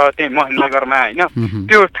भन्ने छ त्यही महेन्द्रनगरमा होइन,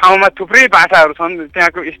 त्यो ठाउँमा थुप्रै बाटाहरू छन्।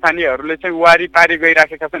 त्यहाँको स्थानीयहरूले चाहिँ वारिपारी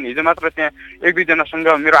गइराखेका छन्। हिजो मात्र त्यहाँ एक दुईजनासँग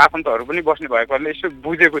मेरो आफन्तहरू पनि बस्ने भएकोले यसो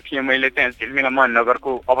बुझेको थिएँ मैले त्यहाँ झिलमिला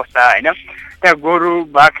महेन्द्रनगरको अवस्था होइन। त्यहाँ गोरु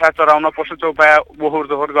बाख्रा चराउन, पशु चौपाया ओहोर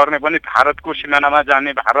दोहोर गर्ने पनि भारतको सिमानामा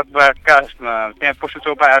जाने, भारतका त्यहाँ पशु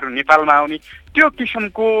चौपायाहरू नेपालमा आउने, त्यो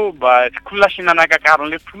किसिमको खुल्ला सिमानाका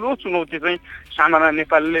कारणले ठुलो चुनौती चाहिँ सामाना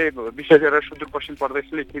नेपालले विशेष गरेर सुदूरपश्चिम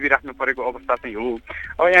प्रदेशले खेपिराख्नु परेको अवस्था चाहिँ हो।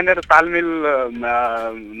 अब यहाँनिर तालमेल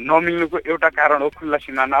नमिल्नुको एउटा कारण हो खुल्ला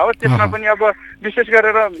सिमाना हो। त्यसमा पनि अब विशेष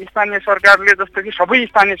गरेर स्थानीय सरकारले, जस्तो कि सबै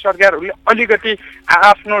स्थानीय सरकारहरूले अलिकति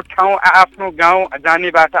आफ्नो ठाउँ आफ्नो गाउँ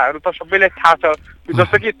जाने बाटाहरू त सबैलाई थाहा छ।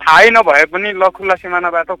 जस्तो कि थाहै नभए पनि ल खुल्ला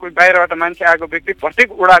सिमानाबाट कोही बाहिरबाट मान्छे आएको व्यक्ति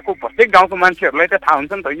प्रत्येक वडाको प्रत्येक गाउँको मान्छेहरूलाई त थाहा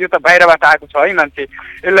हुन्छ नि त, यो त बाहिरबाट आएको छ है मान्छे,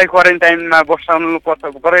 यसलाई क्वारेन्टाइनमा बस्नुपर्छ,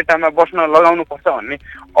 क्वारेन्टाइनमा बस्न लगाउनुपर्छ भन्ने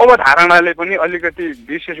अवधारणाले पनि अलिकति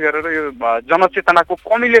विशेष गरेर यो जनचेतनाको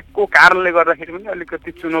कमीको कारणले गर्दाखेरि पनि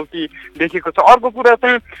अलिकति चुनौती देखेको छ। अर्को कुरा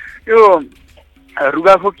चाहिँ यो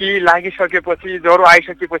रुगाखोकी लागिसकेपछि, ज्वरो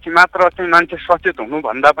आइसकेपछि मात्र चाहिँ मान्छे सचेत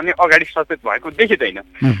हुनुभन्दा पनि अगाडि सचेत भएको देखिँदैन।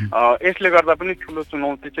 यसले गर्दा पनि ठुलो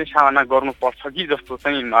चुनौती चाहिँ सामना गर्नुपर्छ कि जस्तो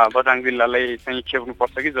चाहिँ बझाङ जिल्लालाई चाहिँ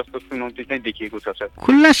खेप्नुपर्छ कि जस्तो चुनौती चाहिँ देखिएको छ सर।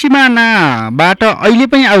 खुल्ला सिमानाबाट अहिले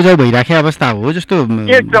पनि आउजाउ भइराखेको अवस्था हो जस्तो?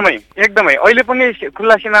 एकदमै एकदमै अहिले पनि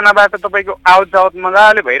खुल्ला सिमानाबाट तपाईँको आवत जावत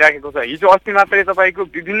मजाले भइराखेको छ। हिजो अस्ति मात्रै तपाईँको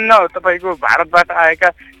विभिन्न तपाईँको भारतबाट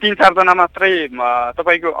आएका 3-4 जना मात्रै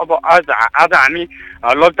तपाईँको अब आज हामी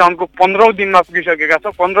लकडाउनको 15औं दिनमा पुगिसकेका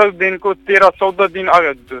छौँ। 15 दिनको 13-14 दिन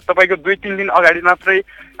तपाईँको 2-3 दिन अगाडि मात्रै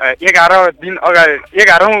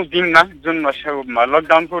 11औं दिनमा जुन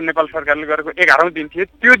लकडाउनको नेपाल सरकारले गरेको 11औं दिन थियो,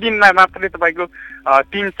 त्यो दिनमा मात्रै तपाईँको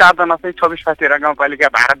 3-4 जना चाहिँ 26 गाउँपालिका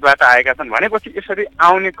भारतबाट आएका छन्। भनेपछि यसरी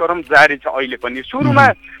आउने क्रम जारी छ अहिले पनि।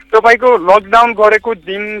 सुरुमा तपाईँको लकडाउन गरेको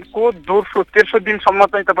दिनको तेस्रो दिनसम्म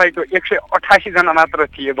चाहिँ तपाईँको 188 जना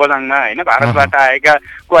मात्र थिए बझाङमा होइन, भारतबाट आएका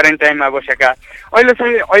क्वारेन्टाइनमा बसेका।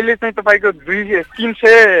 अहिले चाहिँ तपाईँको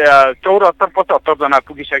 374-75 जना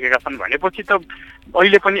पुगिसकेका छन्। भनेपछि त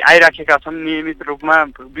अहिले पनि आइराखेका छन् नियमित रूपमा,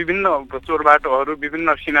 विभिन्न चोर बाटोहरू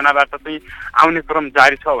विभिन्न सिमानाबाट चाहिँ आउने क्रम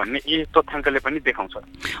जारी छ भन्ने यी तथ्याङ्कले पनि देखाउँछ।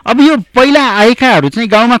 अब यो पहिला आएकाहरू चाहिँ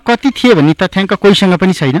गाउँमा कति थिए भन्ने तथ्याङ्क कोहीसँग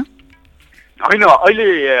पनि छैन? होइन, अहिले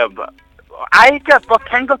आएका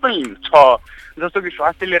तथ्याङ्क चाहिँ छ, जस्तो कि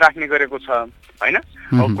स्वास्थ्यले राख्ने गरेको छ होइन,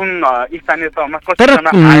 कुन स्थानीय तहमा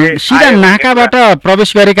कतिजना आए। सिधा नाकाबाट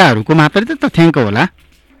प्रवेश गरेकाहरूको मात्रै त तथ्याङ्क होला?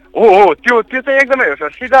 हो, त्यो चाहिँ एकदमै हो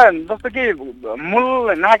सर। सिधा जस्तो कि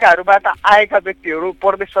मूल नाकाहरूबाट आएका व्यक्तिहरू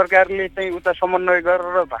प्रदेश सरकारले चाहिँ उता समन्वय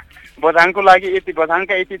गरेर बझाङको लागि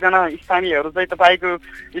बझाङका यतिजना स्थानीयहरू चाहिँ तपाईँको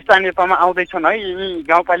स्थानीय तहमा आउँदैछन् है यी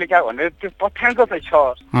गाउँपालिका भनेर त्यो तथ्याङ्क चाहिँ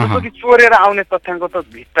छ। जस्तो कि चोरेर आउने तथ्याङ्क त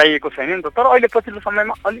भित्राइएको छैन नि त। तर अहिले पछिल्लो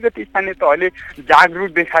समयमा अलिकति स्थानीय तहले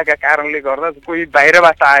जागरुक देखाएका कारणले गर्दा कोही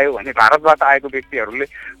बाहिरबाट आयो भने, भारतबाट आएको व्यक्तिहरूले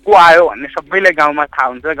को आयो भन्ने सबैलाई गाउँमा थाहा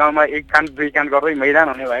हुन्छ। गाउँमा 1 कान 2 कान गर्दै मैदान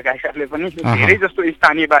हुने भएका हिसाबले पनि धेरै जस्तो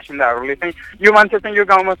स्थानीय बासिन्दाहरूले चाहिँ यो मान्छे चाहिँ यो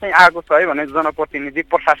गाउँमा चाहिँ आएको छ है भने जनप्रतिनिधि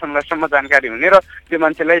प्रशासनलाई सम्म जानकारी हुने र त्यो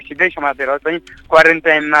मान्छेलाई सिधै समातेर चाहिँ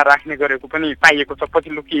क्वारेन्टाइनमा राख्ने गरेको पनि पाइएको छ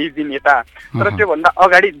पछिल्लो केही दिन यता। तर त्योभन्दा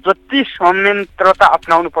अगाडि जति संयन्त्रता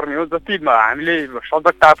अप्नाउनु पर्ने हो, जति हामीले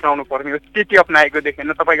सजगता अप्नाउनु पर्ने हो त्यति अप्नाएको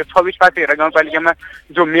देखेन। तपाईँको 26 गाउँपालिकामा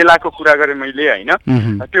जो मेलाको कुरा गरेँ मैले होइन,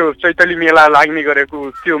 त्यो चैतली मेला लाग्ने गरेको,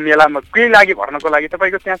 त्यो मेलामा केही लागि भर्नको लागि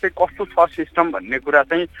तपाईँको त्यहाँ चाहिँ कस्तो छ सिस्टम भन्ने कुरा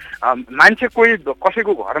चाहिँ मान्छे कोही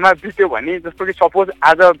कसैको घरमा बित्यो भने जस्तो कि सपोज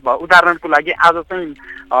आज उदाहरणको लागि आज चाहिँ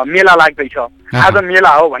मेला लाग्दैछ, आज मेला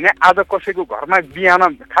हो भने आज कसैको घरमा बिहान,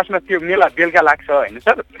 खासमा त्यो मेला बेलुका लाग्छ होइन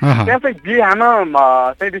सर, त्यहाँ चाहिँ बिहान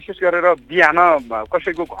चाहिँ विशेष गरेर बिहान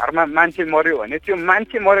कसैको घरमा मान्छे मर्यो भने त्यो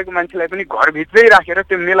मान्छे मरेको मान्छेलाई पनि घरभित्रै राखेर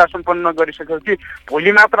त्यो मेला सम्पन्न गरिसकेपछि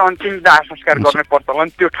भोलि मात्र अन्तिम दाह संस्कार गर्ने प्रचलन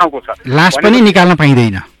त्यो ठाउँको छ। लास पनि निकाल्न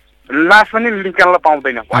पाइँदैन, लास पनि निकाल्न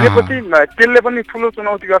पाउँदैन भनेपछि त्यसले पनि ठुलो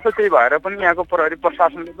चुनौती गर्छ। त्यही भएर पनि यहाँको प्रहरी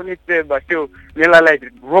प्रशासनले पनि त्यो मेलालाई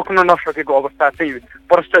रोक्न नसकेको अवस्था चाहिँ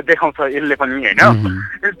प्रष्ट देखाउँछ यसले पनि होइन।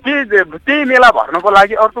 त्यही मेला भर्नको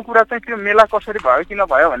लागि अर्को कुरा चाहिँ त्यो मेला कसरी भयो किन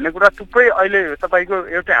भयो भन्ने कुरा थुप्रै अहिले तपाईँको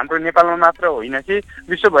एउटै हाम्रो नेपालमा मात्र होइन कि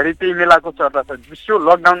विश्वभरि त्यही मेलाको चर्चा छ। विश्व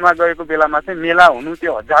लकडाउनमा गएको बेलामा चाहिँ मेला हुनु,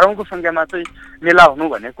 त्यो हजारौँको सङ्ख्यामा चाहिँ मेला हुनु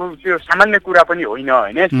भनेको त्यो सामान्य कुरा पनि होइन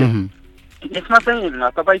होइन। यसमा चाहिँ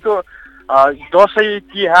तपाईँको दसैँ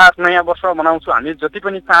तिहार नयाँ वर्ष मनाउँछौँ हामी, जति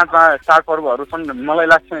पनि चाडपर्वहरू छन्, मलाई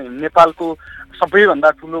लाग्छ नेपालको सबैभन्दा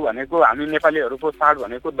ठुलो भनेको हामी नेपालीहरूको चाड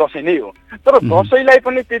भनेको दसैँ नै हो। तर दसैँलाई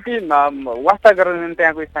पनि त्यति वास्ता गर्दैनन्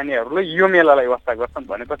त्यहाँको स्थानीयहरूले, यो मेलालाई वास्ता गर्छन्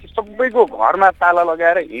भनेपछि सबैको घरमा ताला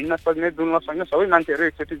लगाएर हिँड्न सक्ने डुल्न सक्ने सबै मान्छेहरू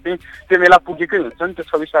एकचोटि चाहिँ त्यो मेला पुगेकै हुन्छन्। त्यो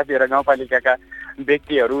सबै साथीहरू गाउँपालिकाका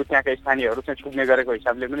व्यक्तिहरू त्यहाँका स्थानीयहरू चाहिँ पुग्ने गरेको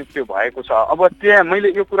हिसाबले पनि त्यो भएको छ। अब त्यहाँ मैले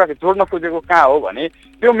यो कुरा जोड्न खोजेको कहाँ हो भने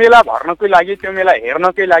त्यो मेला भर्नकै लागि, त्यो मेला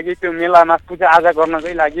हेर्नकै लागि, त्यो मेलामा पूजाआजा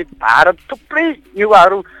गर्नकै लागि भारत थुप्रै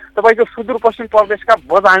युवाहरू तपाईँको सुदूरपश्चिम प्रदेशका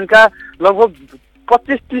बझाङका लगभग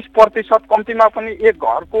 25-30% कम्तीमा पनि एक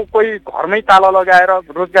घरको कोही घरमै ताला लगाएर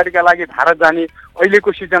रोजगारीका लागि भारत जाने,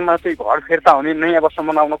 अहिलेको सिजनमा चाहिँ घर फिर्ता हुने, नयाँ वर्ष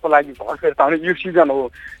मनाउनको लागि घर फिर्ता हुने यो सिजन हो।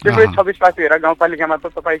 त्यसै 26 गाउँपालिकामा त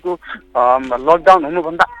तपाईँको लकडाउन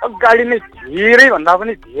हुनुभन्दा अगाडि नै धेरैभन्दा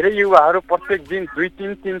पनि धेरै युवाहरू प्रत्येक दिन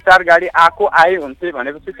 2-3-3-4 गाडी आए हुन्थे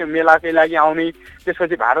भनेपछि त्यो मेलाकै लागि आउने,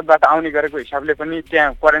 त्यसपछि भारतबाट आउने गरेको हिसाबले पनि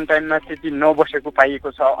त्यहाँ क्वारेन्टाइनमा त्यति नबसेको पाइएको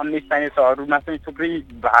छ। अन्य स्थानीय सहरहरूमा चाहिँ थुप्रै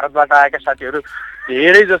भारतबाट आएका साथीहरू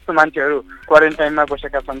धेरै जस्तो मान्छेहरू क्वारेन्टाइनमा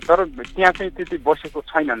बसेका छन्, तर त्यहाँ चाहिँ त्यति बसेको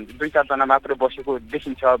छैनन्, 2-4 जना मात्र बसेको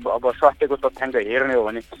देखिन्छ। अब स्वास्थ्यको तथ्याङ्क हेर्ने हो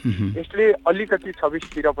भने यसले अलिकति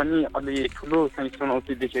 26तिर पनि अलि ठुलो चाहिँ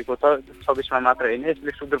चुनौती देखेको छ। 26मा मात्र होइन,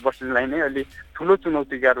 यसले सुदूरपश्चिमलाई नै अलि ठुलो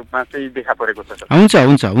चुनौतीका रूपमा चाहिँ देखा परेको छ। हुन्छ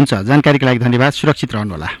हुन्छ हुन्छ, जानकारीको लागि धन्यवाद, सुरक्षित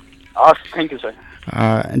रहनुहोला। हस्, thank you sir.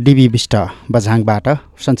 DB Bisht बझाङबाट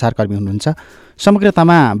सञ्चारकर्मी हुनुहुन्छ।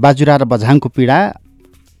 समग्रतामा बाजुरा र बझाङको पीडा,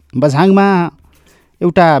 बझाङमा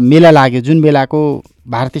एउटा मेला लाग्यो जुन मेलाको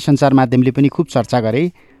भारतीय सञ्चार माध्यमले पनि खुब चर्चा गरे,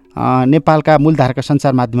 नेपालका मूलधारका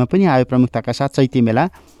सञ्चार माध्यममा पनि आयो प्रमुखताका साथ चैते मेला।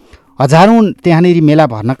 हजारौँ त्यहाँनिर मेला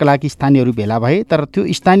भर्नका लागि स्थानीयहरू भेला भए, तर त्यो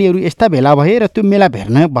स्थानीयहरू यस्ता भेला भए र त्यो मेला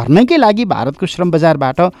भर्नकै लागि भारतको श्रम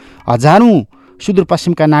बजारबाट हजारौँ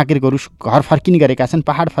सुदूरपश्चिमका नागरिकहरू घर फर्किने गरेका छन्,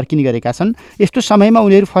 पहाड फर्किने गरेका छन्। यस्तो समयमा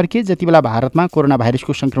उनीहरू फर्किए जति बेला भारतमा कोरोना भाइरसको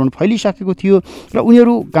सङ्क्रमण फैलिसकेको थियो र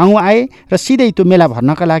उनीहरू गाउँ आए र सिधै त्यो मेला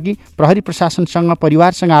भर्नका लागि प्रहरी प्रशासनसँग,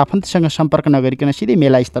 परिवारसँग, आफन्तसँग सम्पर्क नगरिकन सिधै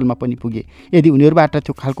मेला स्थलमा पनि पुगे। यदि उनीहरूबाट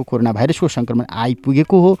त्यो खालको कोरोना भाइरसको सङ्क्रमण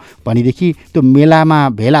आइपुगेको हो भनेदेखि त्यो मेलामा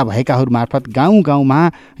भेला भएकाहरू मार्फत गाउँ गाउँमा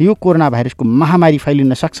यो कोरोना भाइरसको महामारी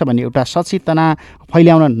फैलिन सक्छ भन्ने एउटा सचेतना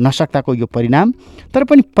फैल्याउन नसक्दाको यो परिणाम। तर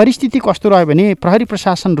पनि परिस्थिति कस्तो रह्यो भने प्रहरी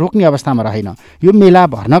प्रशासन रोक्ने अवस्थामा रहेन। यो मेला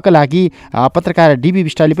भर्नका लागि पत्रकार डिबी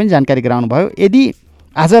बिष्टले पनि जानकारी गराउनुभयो, यदि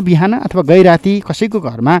आज बिहान अथवा गैराती कसैको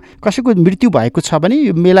घरमा कसैको मृत्यु भएको छ भने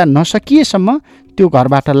यो मेला नसकिएसम्म त्यो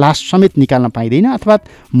घरबाट लास समेत निकाल्न पाइँदैन, अथवा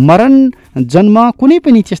मरण जन्म कुनै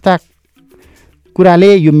पनि त्यस्ता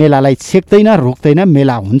कुराले यो मेलालाई छेक्दैन, रोक्दैन।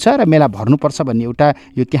 मेला हुन्छ र मेला भर्नुपर्छ भन्ने एउटा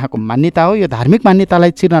यो त्यहाँको मान्यता हो। यो धार्मिक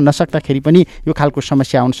मान्यतालाई चिर्न नसक्दाखेरि पनि यो खालको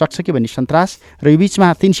समस्या आउन सक्छ कि भन्ने सन्तास र यो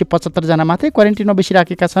बिचमा 375 जना मात्रै क्वारेन्टिनमा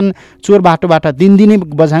बसिराखेका छन्। चोर बाटोबाट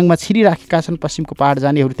दिनदिनै बझाङमा छिरिराखेका छन्, पश्चिमको पहाड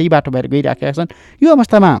जानेहरू त्यही बाटो भएर गइराखेका छन्। यो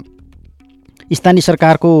अवस्थामा स्थानीय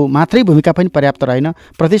सरकारको मात्रै भूमिका पनि पर्याप्त रहेन,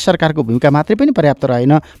 प्रदेश सरकारको भूमिका मात्रै पनि पर्याप्त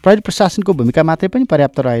रहेन, प्रहरी प्रशासनको भूमिका मात्रै पनि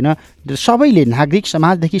पर्याप्त रहेन। सबैले, नागरिक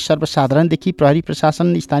समाजदेखि सर्वसाधारणदेखि प्रहरी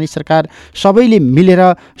प्रशासन, स्थानीय सरकार सबैले मिलेर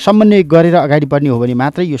समन्वय गरेर अगाडि बढ्ने हो भने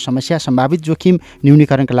मात्रै यो समस्या, सम्भावित जोखिम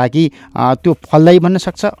न्यूनीकरणका लागि त्यो फलदायी बन्न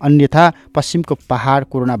सक्छ। अन्यथा पश्चिमको पहाड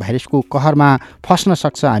कोरोना भाइरसको कहरमा फस्न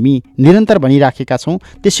सक्छ। हामी निरन्तर भनिराखेका छौँ,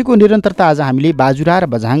 त्यसैको निरन्तरता आज हामीले बाजुरा र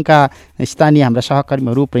बझाङका स्थानीय हाम्रा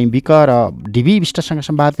सहकर्मीहरू प्रेम विक र डिबी बिष्टसँग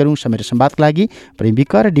संवाद गरौँ। मेरो संवादका लागि प्रेम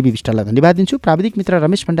विक र डिबी बिष्टलाई धन्यवाद दिन्छु। प्राविधिक मित्र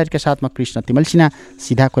रमेश भण्डारीका साथमा कृष्ण तिमल सिन्हा।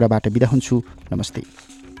 सिधा कुराबाट बिदा हुन्छु। नमस्ते।